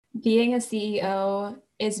Being a CEO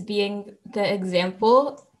is being the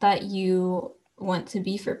example that you want to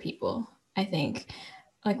be for people, I think.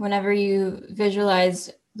 Like whenever you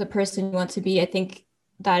visualize the person you want to be, I think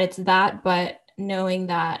that it's that, but knowing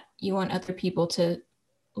that you want other people to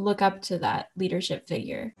look up to that leadership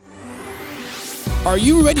figure. Are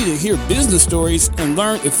you ready to hear business stories and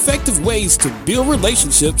learn effective ways to build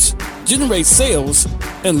relationships, generate sales,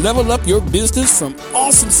 and level up your business from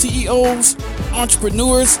awesome CEOs,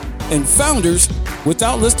 entrepreneurs, and founders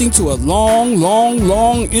without listening to a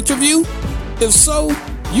long interview? If so,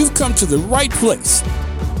 you've come to the right place.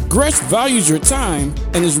 Gresh values your time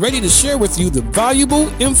and is ready to share with you the valuable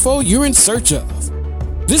info you're in search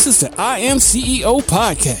of. This is the I Am CEO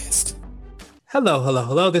podcast.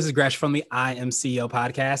 Hello. This is Gresh from the I Am CEO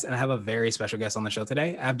podcast, and I have a very special guest on the show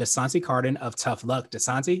today. I have Dasanti Carden of Tough Luck.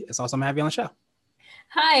 Dasanti, it's awesome to have you on the show.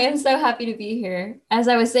 Hi, I'm so happy to be here. As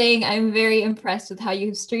I was saying, I'm very impressed with how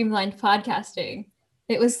you've streamlined podcasting.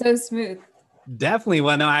 It was so smooth. Definitely.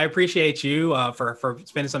 Well, no, I appreciate you for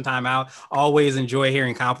spending some time out. Always enjoy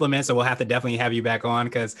hearing compliments. So we'll have to definitely have you back on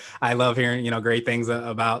because I love hearing, great things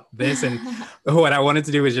about this. And what I wanted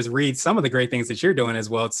to do is just read some of the great things that you're doing as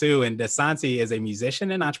well, too. And Dasanti is a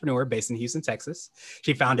musician and entrepreneur based in Houston, Texas.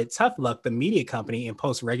 She founded Tough Luck, the media company, and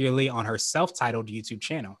posts regularly on her self-titled YouTube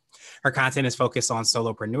channel. Her content is focused on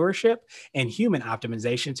solopreneurship and human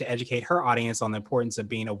optimization to educate her audience on the importance of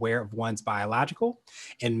being aware of one's biological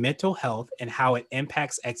and mental health and how it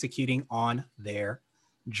impacts executing on their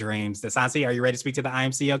dreams. Dasanti, are you ready to speak to the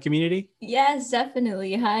IMCO community? Yes,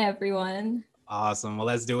 definitely. Hi, everyone. Awesome. Well,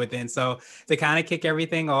 let's do it then. So to kind of kick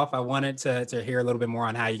everything off, I wanted to hear a little bit more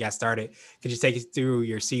on how you got started. Could you take us through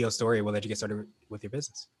your CEO story? We'll let you get started with your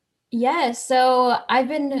business. Yes. So I've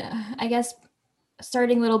been,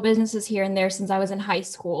 starting little businesses here and there since I was in high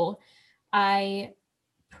school. I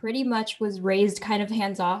pretty much was raised kind of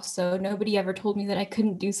hands off, so nobody ever told me that I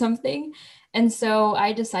couldn't do something. And so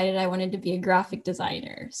I decided I wanted to be a graphic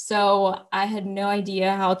designer. So I had no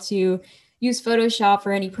idea how to use Photoshop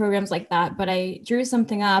or any programs like that, but I drew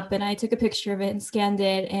something up and I took a picture of it and scanned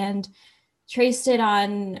it and traced it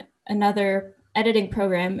on another editing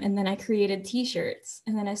program. And then I created t-shirts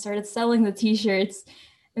and then I started selling the t-shirts.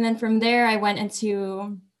 And then from there, I went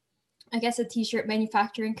into, a t-shirt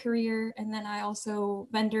manufacturing career. And then I also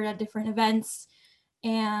vendored at different events.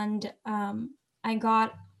 And I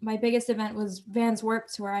got, my biggest event was Vans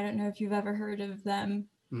Warped Tour. I don't know if you've ever heard of them.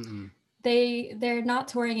 Mm-mm. They're not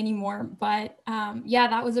touring anymore, but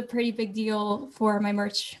that was a pretty big deal for my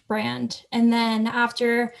merch brand. And then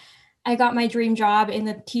after I got my dream job in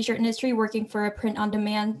the t-shirt industry, working for a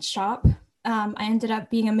print-on-demand shop, I ended up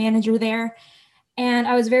being a manager there. And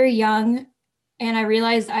I was very young and I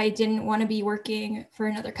realized I didn't want to be working for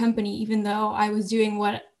another company, even though I was doing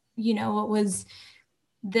what was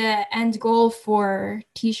the end goal for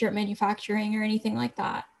t-shirt manufacturing or anything like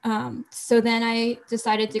that. So then I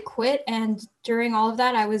decided to quit. And during all of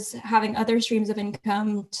that, I was having other streams of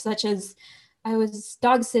income, such as I was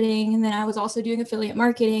dog sitting, and then I was also doing affiliate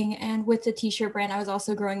marketing. And with the t-shirt brand, I was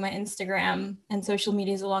also growing my Instagram and social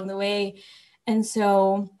medias along the way. And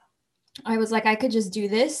so I was like, I could just do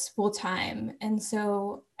this full time. And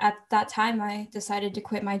so at that time, I decided to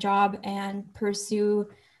quit my job and pursue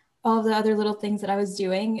all of the other little things that I was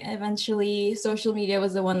doing. Eventually, social media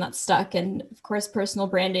was the one that stuck. And of course, personal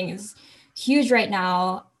branding is huge right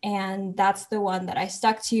now. And that's the one that I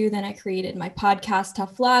stuck to. Then I created my podcast,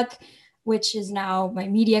 Tough Luck, which is now my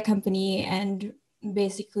media company. And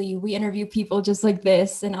basically, we interview people just like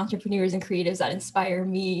this and entrepreneurs and creatives that inspire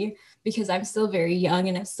me because I'm still very young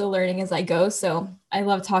and I'm still learning as I go. So I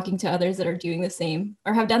love talking to others that are doing the same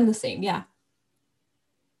or have done the same. Yeah.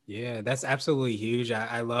 Yeah, that's absolutely huge.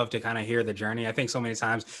 I love to kind of hear the journey. I think so many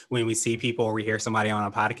times when we see people or we hear somebody on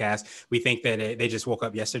a podcast, we think that they just woke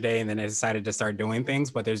up yesterday and then they decided to start doing things.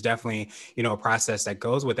 But there's definitely, a process that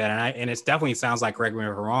goes with that. And it definitely sounds like, correct me if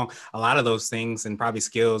I'm wrong, a lot of those things and probably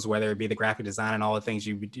skills, whether it be the graphic design and all the things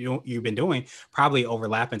you've been doing, probably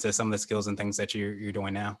overlap into some of the skills and things that you're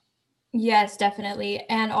doing now. Yes, definitely.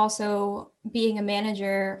 And also being a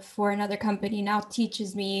manager for another company now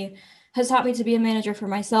has taught me to be a manager for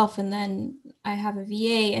myself. And then I have a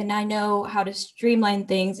VA and I know how to streamline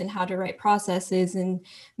things and how to write processes and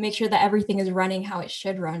make sure that everything is running how it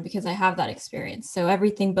should run because I have that experience. So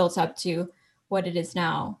everything built up to what it is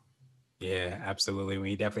now. Yeah, absolutely.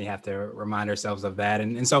 We definitely have to remind ourselves of that.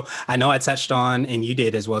 And so I know I touched on, and you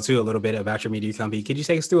did as well, too, a little bit about your media company. Could you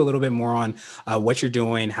take us through a little bit more on what you're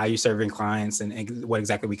doing, how you're serving clients, and what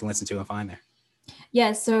exactly we can listen to and find there?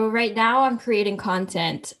 Yeah, so right now I'm creating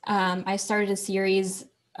content. I started a series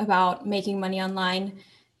about making money online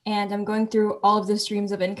And I'm going through all of the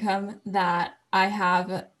streams of income that I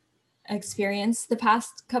have experienced the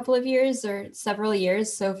past couple of years or several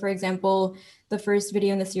years. So for example, the first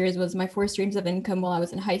video in the series was my 4 streams of income while I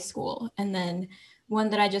was in high school. And then one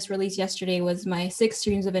that I just released yesterday was my 6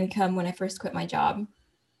 streams of income when I first quit my job.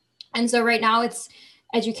 And so right now it's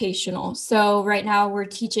educational. So right now we're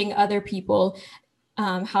teaching other people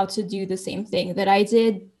how to do the same thing that I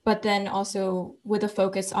did, but then also with a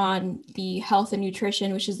focus on the health and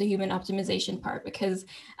nutrition, which is the human optimization part, because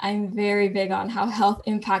I'm very big on how health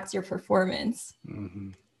impacts your performance.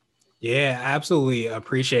 Mm-hmm. Yeah, absolutely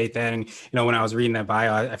appreciate that. And, when I was reading that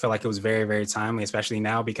bio, I feel like it was very, very timely, especially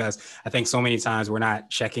now, because I think so many times we're not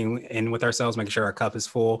checking in with ourselves, making sure our cup is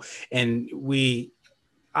full. And we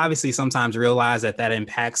obviously sometimes realize that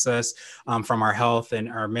impacts us from our health and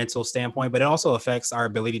our mental standpoint, but it also affects our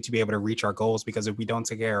ability to be able to reach our goals, because if we don't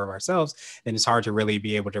take care of ourselves, then it's hard to really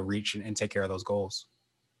be able to reach and take care of those goals.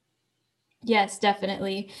 Yes,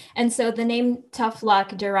 definitely. And so the name Tough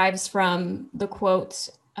Luck derives from the quote,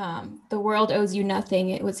 "The world owes you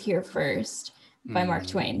nothing, it was here first," by Mark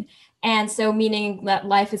Twain. And so meaning that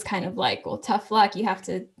life is kind of like, well, tough luck, you have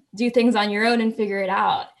to do things on your own and figure it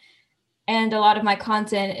out. And a lot of my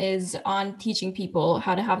content is on teaching people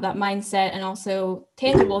how to have that mindset, and also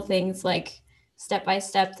tangible things like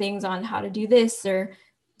step-by-step things on how to do this, or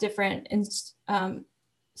different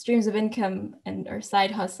streams of income and or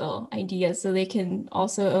side hustle ideas, so they can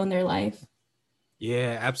also own their life.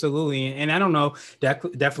 Yeah, absolutely. And I don't know,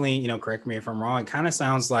 definitely, correct me if I'm wrong. It kind of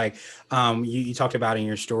sounds like you talked about in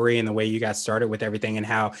your story and the way you got started with everything, and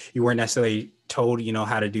how you weren't necessarily told,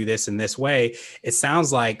 how to do this in this way. It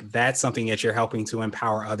sounds like that's something that you're helping to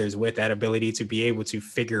empower others with, that ability to be able to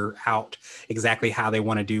figure out exactly how they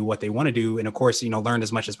want to do what they want to do. And of course, learn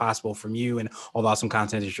as much as possible from you and all the awesome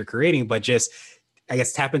content that you're creating, but just, I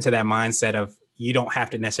guess, tap into that mindset of, you don't have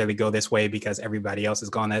to necessarily go this way because everybody else has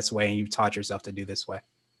gone this way and you've taught yourself to do this way.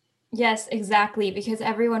 Yes, exactly. Because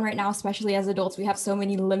everyone right now, especially as adults, we have so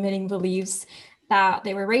many limiting beliefs that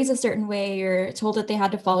they were raised a certain way or told that they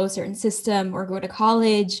had to follow a certain system or go to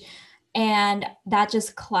college. And that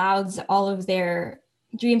just clouds all of their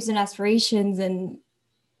dreams and aspirations. And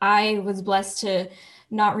I was blessed to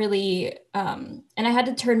not really, and I had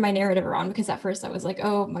to turn my narrative around, because at first I was like,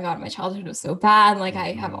 oh my God, my childhood was so bad. Like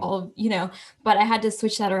I have all of, but I had to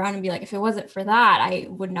switch that around and be like, if it wasn't for that, I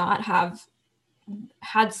would not have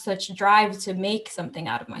had such drive to make something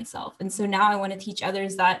out of myself. And so now I want to teach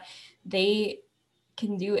others that they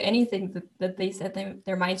can do anything that they set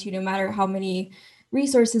their mind to, no matter how many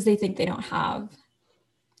resources they think they don't have.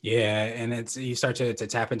 Yeah, and you start to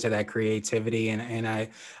tap into that creativity, and I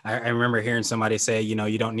remember hearing somebody say,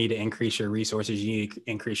 you don't need to increase your resources, you need to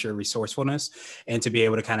increase your resourcefulness, and to be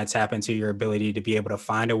able to kind of tap into your ability to be able to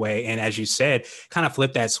find a way, and as you said, kind of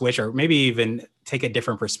flip that switch, or maybe even take a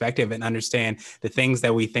different perspective and understand the things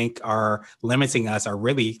that we think are limiting us are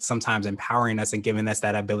really sometimes empowering us and giving us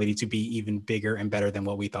that ability to be even bigger and better than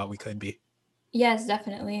what we thought we could be. Yes,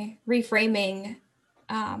 definitely. Reframing,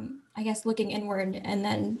 I guess, looking inward and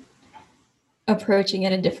then approaching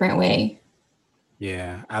it a different way.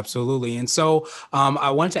 Yeah, absolutely. And so I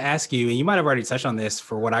wanted to ask you, and you might have already touched on this,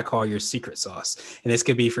 for what I call your secret sauce. And this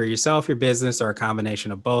could be for yourself, your business, or a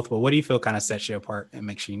combination of both. But what do you feel kind of sets you apart and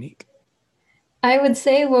makes you unique? I would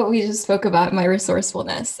say what we just spoke about, my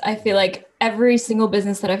resourcefulness. I feel like every single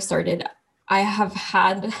business that I've started, I have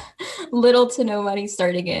had little to no money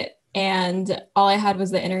starting it. And all I had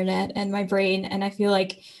was the internet and my brain. And I feel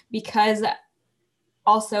like because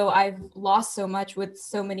also I've lost so much with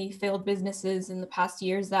so many failed businesses in the past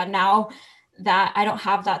years, that now that I don't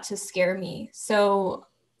have that to scare me. So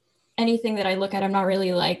anything that I look at, I'm not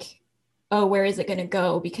really like, oh, where is it going to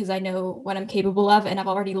go? Because I know what I'm capable of, and I've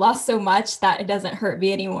already lost so much that it doesn't hurt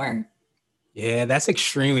me anymore. Yeah, that's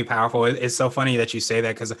extremely powerful. It's so funny that you say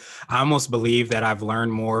that, because I almost believe that I've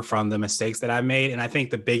learned more from the mistakes that I've made. And I think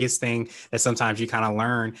the biggest thing that sometimes you kind of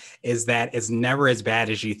learn is that it's never as bad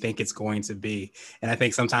as you think it's going to be. And I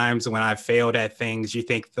think sometimes when I've failed at things, you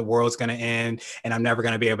think the world's going to end and I'm never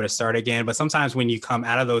going to be able to start again. But sometimes when you come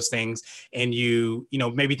out of those things and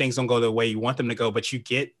maybe things don't go the way you want them to go, but you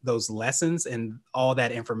get those lessons and all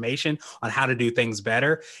that information on how to do things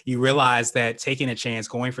better, you realize that taking a chance,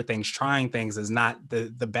 going for things, trying things, is not the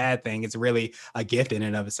bad thing. It's really a gift in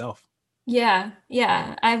and of itself. Yeah.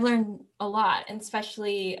 I've learned a lot, and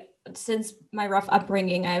especially since my rough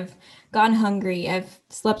upbringing, I've gone hungry, I've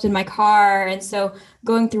slept in my car. And so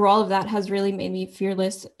going through all of that has really made me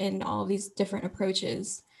fearless in all of these different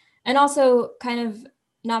approaches. And also kind of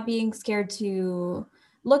not being scared to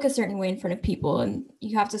look a certain way in front of people, and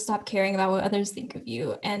you have to stop caring about what others think of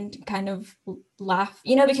you and kind of laugh,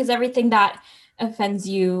 because everything that offends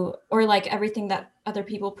you, or like everything that other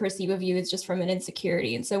people perceive of you, is just from an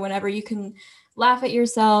insecurity. And so whenever you can laugh at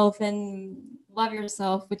yourself and love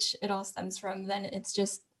yourself, which it all stems from, then it's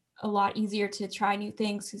just a lot easier to try new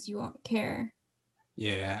things because you won't care.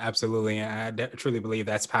 Yeah, absolutely. And I truly believe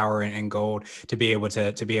that's power and gold, to be able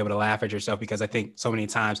to laugh at yourself, because I think so many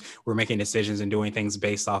times we're making decisions and doing things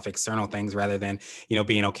based off external things rather than,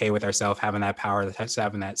 being okay with ourselves, having that power,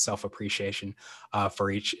 having that self-appreciation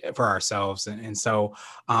for ourselves. And so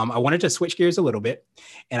I wanted to switch gears a little bit,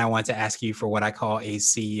 and I want to ask you for what I call a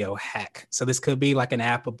CEO hack. So this could be like an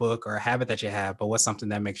app, a book, or a habit that you have, but what's something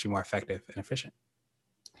that makes you more effective and efficient?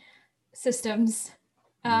 Systems.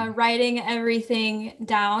 Writing everything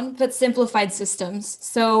down, but simplified systems.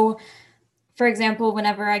 So, for example,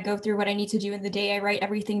 whenever I go through what I need to do in the day, I write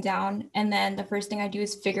everything down. And then the first thing I do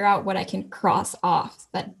is figure out what I can cross off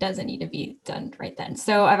that doesn't need to be done right then.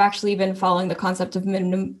 So I've actually been following the concept of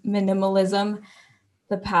minimalism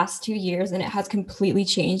the past 2 years, and it has completely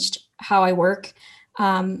changed how I work.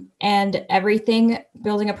 And everything,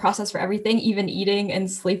 building a process for everything, even eating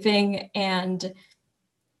and sleeping and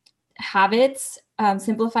habits,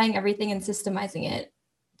 simplifying everything and systemizing it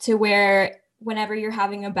to where whenever you're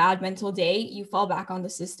having a bad mental day, you fall back on the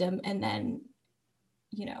system, and then,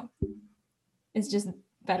 it's just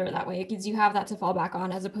better that way because you have that to fall back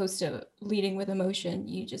on, as opposed to leading with emotion.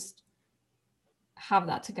 You just have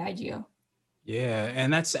that to guide you. Yeah,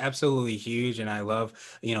 and that's absolutely huge. And I love,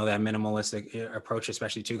 that minimalistic approach,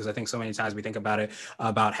 especially too, because I think so many times we think about it,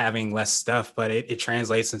 about having less stuff, but it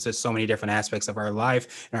translates into so many different aspects of our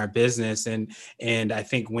life and our business. And I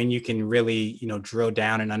think when you can really, drill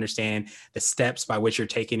down and understand the steps by which you're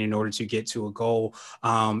taking in order to get to a goal,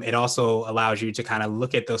 it also allows you to kind of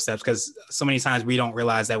look at those steps, because so many times we don't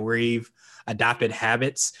realize that we've adopted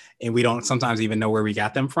habits and we don't sometimes even know where we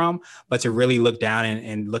got them from. But to really look down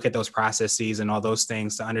and look at those processes and all those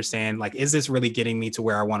things to understand, like, is this really getting me to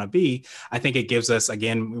where I want to be? I think it gives us,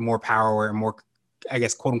 again, more power and more, I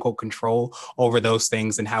guess, quote unquote, control over those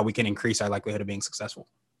things and how we can increase our likelihood of being successful.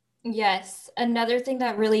 Yes. Another thing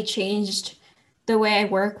that really changed the way I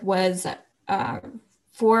work was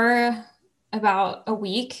for about a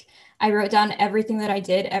week, I wrote down everything that I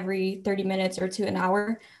did every 30 minutes or to an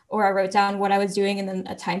hour, or I wrote down what I was doing and then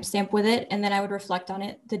a timestamp with it. And then I would reflect on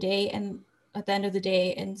it the day and at the end of the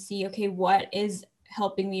day and see, okay, what is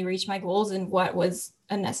helping me reach my goals and what was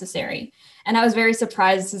unnecessary. And I was very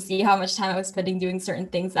surprised to see how much time I was spending doing certain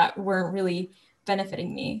things that weren't really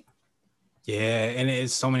benefiting me. Yeah. And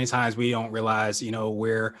it's so many times we don't realize,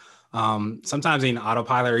 we're sometimes in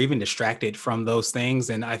autopilot or even distracted from those things.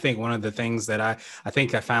 And I think one of the things that I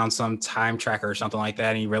think I found some time tracker or something like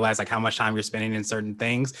that, and you realize like how much time you're spending in certain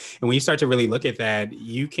things. And when you start to really look at that,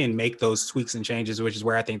 you can make those tweaks and changes, which is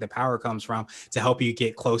where I think the power comes from, to help you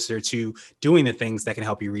get closer to doing the things that can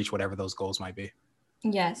help you reach whatever those goals might be.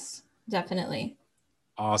 Yes, definitely.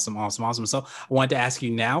 Awesome. So I want to ask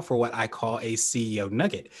you now for what I call a CEO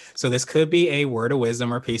nugget. So this could be a word of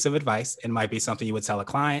wisdom or piece of advice. It might be something you would tell a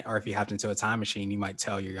client, or if you hopped into a time machine, you might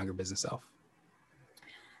tell your younger business self.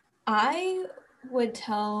 I would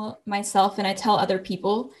tell myself, and I tell other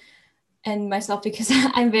people, and myself because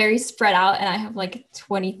I'm very spread out and I have like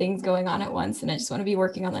 20 things going on at once and I just want to be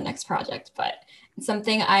working on the next project. But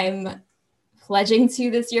something I'm pledging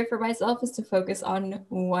to this year for myself is to focus on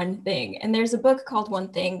one thing. And there's a book called One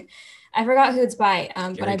Thing. I forgot who it's by,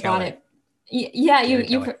 but I bought it. Yeah,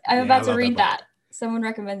 I'm about to read that. Someone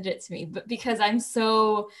recommended it to me, but because I'm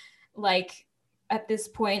so like at this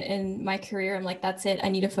point in my career, I'm like, that's it. I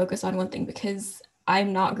need to focus on one thing because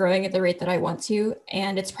I'm not growing at the rate that I want to.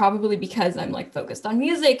 And it's probably because I'm like focused on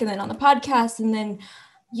music and then on the podcast and then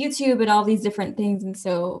YouTube and all these different things. And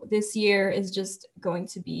so this year is just going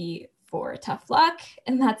to be for tough luck,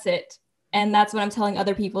 and that's it. And that's what I'm telling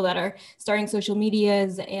other people that are starting social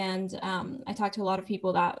medias. And I talk to a lot of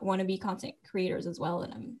people that want to be content creators as well.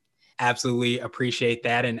 And I'm absolutely appreciate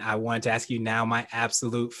that. And I wanted to ask you now my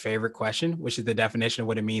absolute favorite question, which is the definition of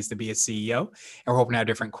what it means to be a CEO. And we're hoping to have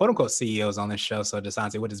different quote unquote CEOs on this show. So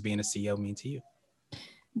Dasante, what does being a CEO mean to you?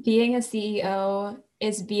 Being a CEO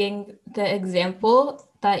is being the example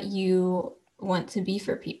that you want to be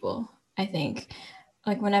for people. I think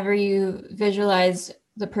like whenever you visualize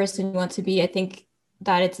the person you want to be, I think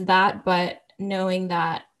that it's that, but knowing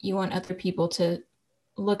that you want other people to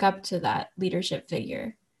look up to that leadership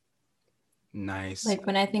figure. Nice. Like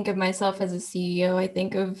when I think of myself as a CEO, I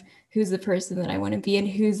think of who's the person that I want to be and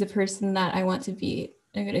who's the person that I want to be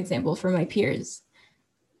a good example for my peers.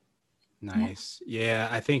 Nice. Yeah,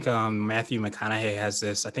 I think Matthew McConaughey has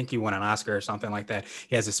this. I think he won an Oscar or something like that.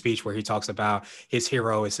 He has a speech where he talks about his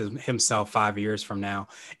hero is himself 5 years from now,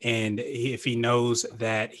 and if he knows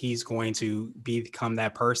that he's going to become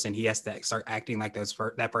that person, he has to start acting like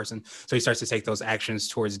that person. So he starts to take those actions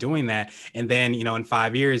towards doing that, and then in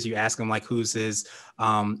 5 years, you ask him like, who's his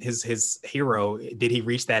hero? Did he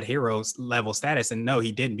reach that hero's level status? And no,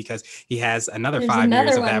 he didn't, because he has another 5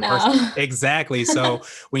 years of that person. Exactly. So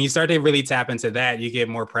when you start to really tap into that, you get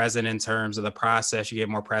more present in terms of the process. You get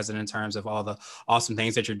more present in terms of all the awesome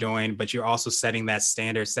things that you're doing, but you're also setting that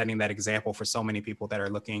standard, setting that example for so many people that are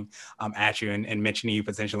looking at you and mentioning you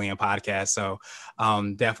potentially in podcasts. So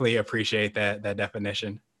definitely appreciate that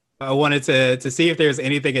definition. I wanted to see if there's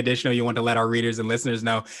anything additional you want to let our readers and listeners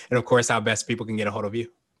know, and of course, how best people can get a hold of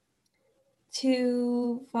you.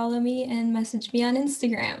 To follow me and message me on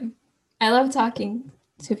Instagram. I love talking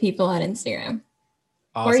to people on Instagram.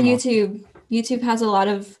 Awesome. Or YouTube. YouTube has a lot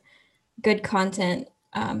of good content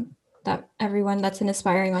that everyone that's an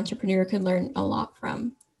aspiring entrepreneur could learn a lot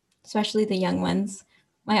from, especially the young ones.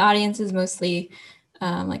 My audience is mostly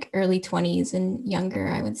like early 20s and younger,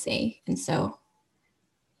 I would say. And so,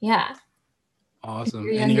 yeah. Awesome. If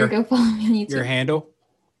you're younger, go follow me on YouTube. Your handle?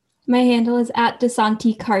 My handle is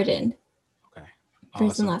 @DeSanti_Cardin. Okay.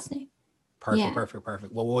 First and last name.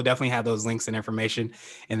 Perfect. Well, we'll definitely have those links and information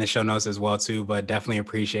in the show notes as well, too. But definitely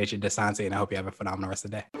appreciate you, DeSanti, and I hope you have a phenomenal rest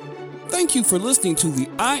of the day. Thank you for listening to the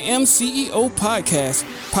I Am CEO podcast,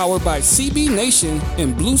 powered by CB Nation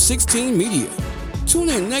and Blue 16 Media. Tune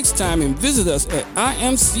in next time and visit us at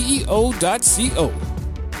imceo.co.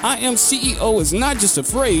 I Am CEO is not just a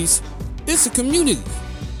phrase, it's a community.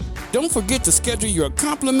 Don't forget to schedule your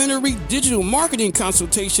complimentary digital marketing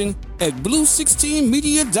consultation at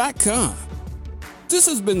blue16media.com. This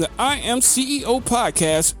has been the I Am CEO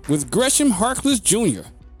podcast with Gresham Harkless Jr.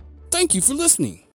 Thank you for listening.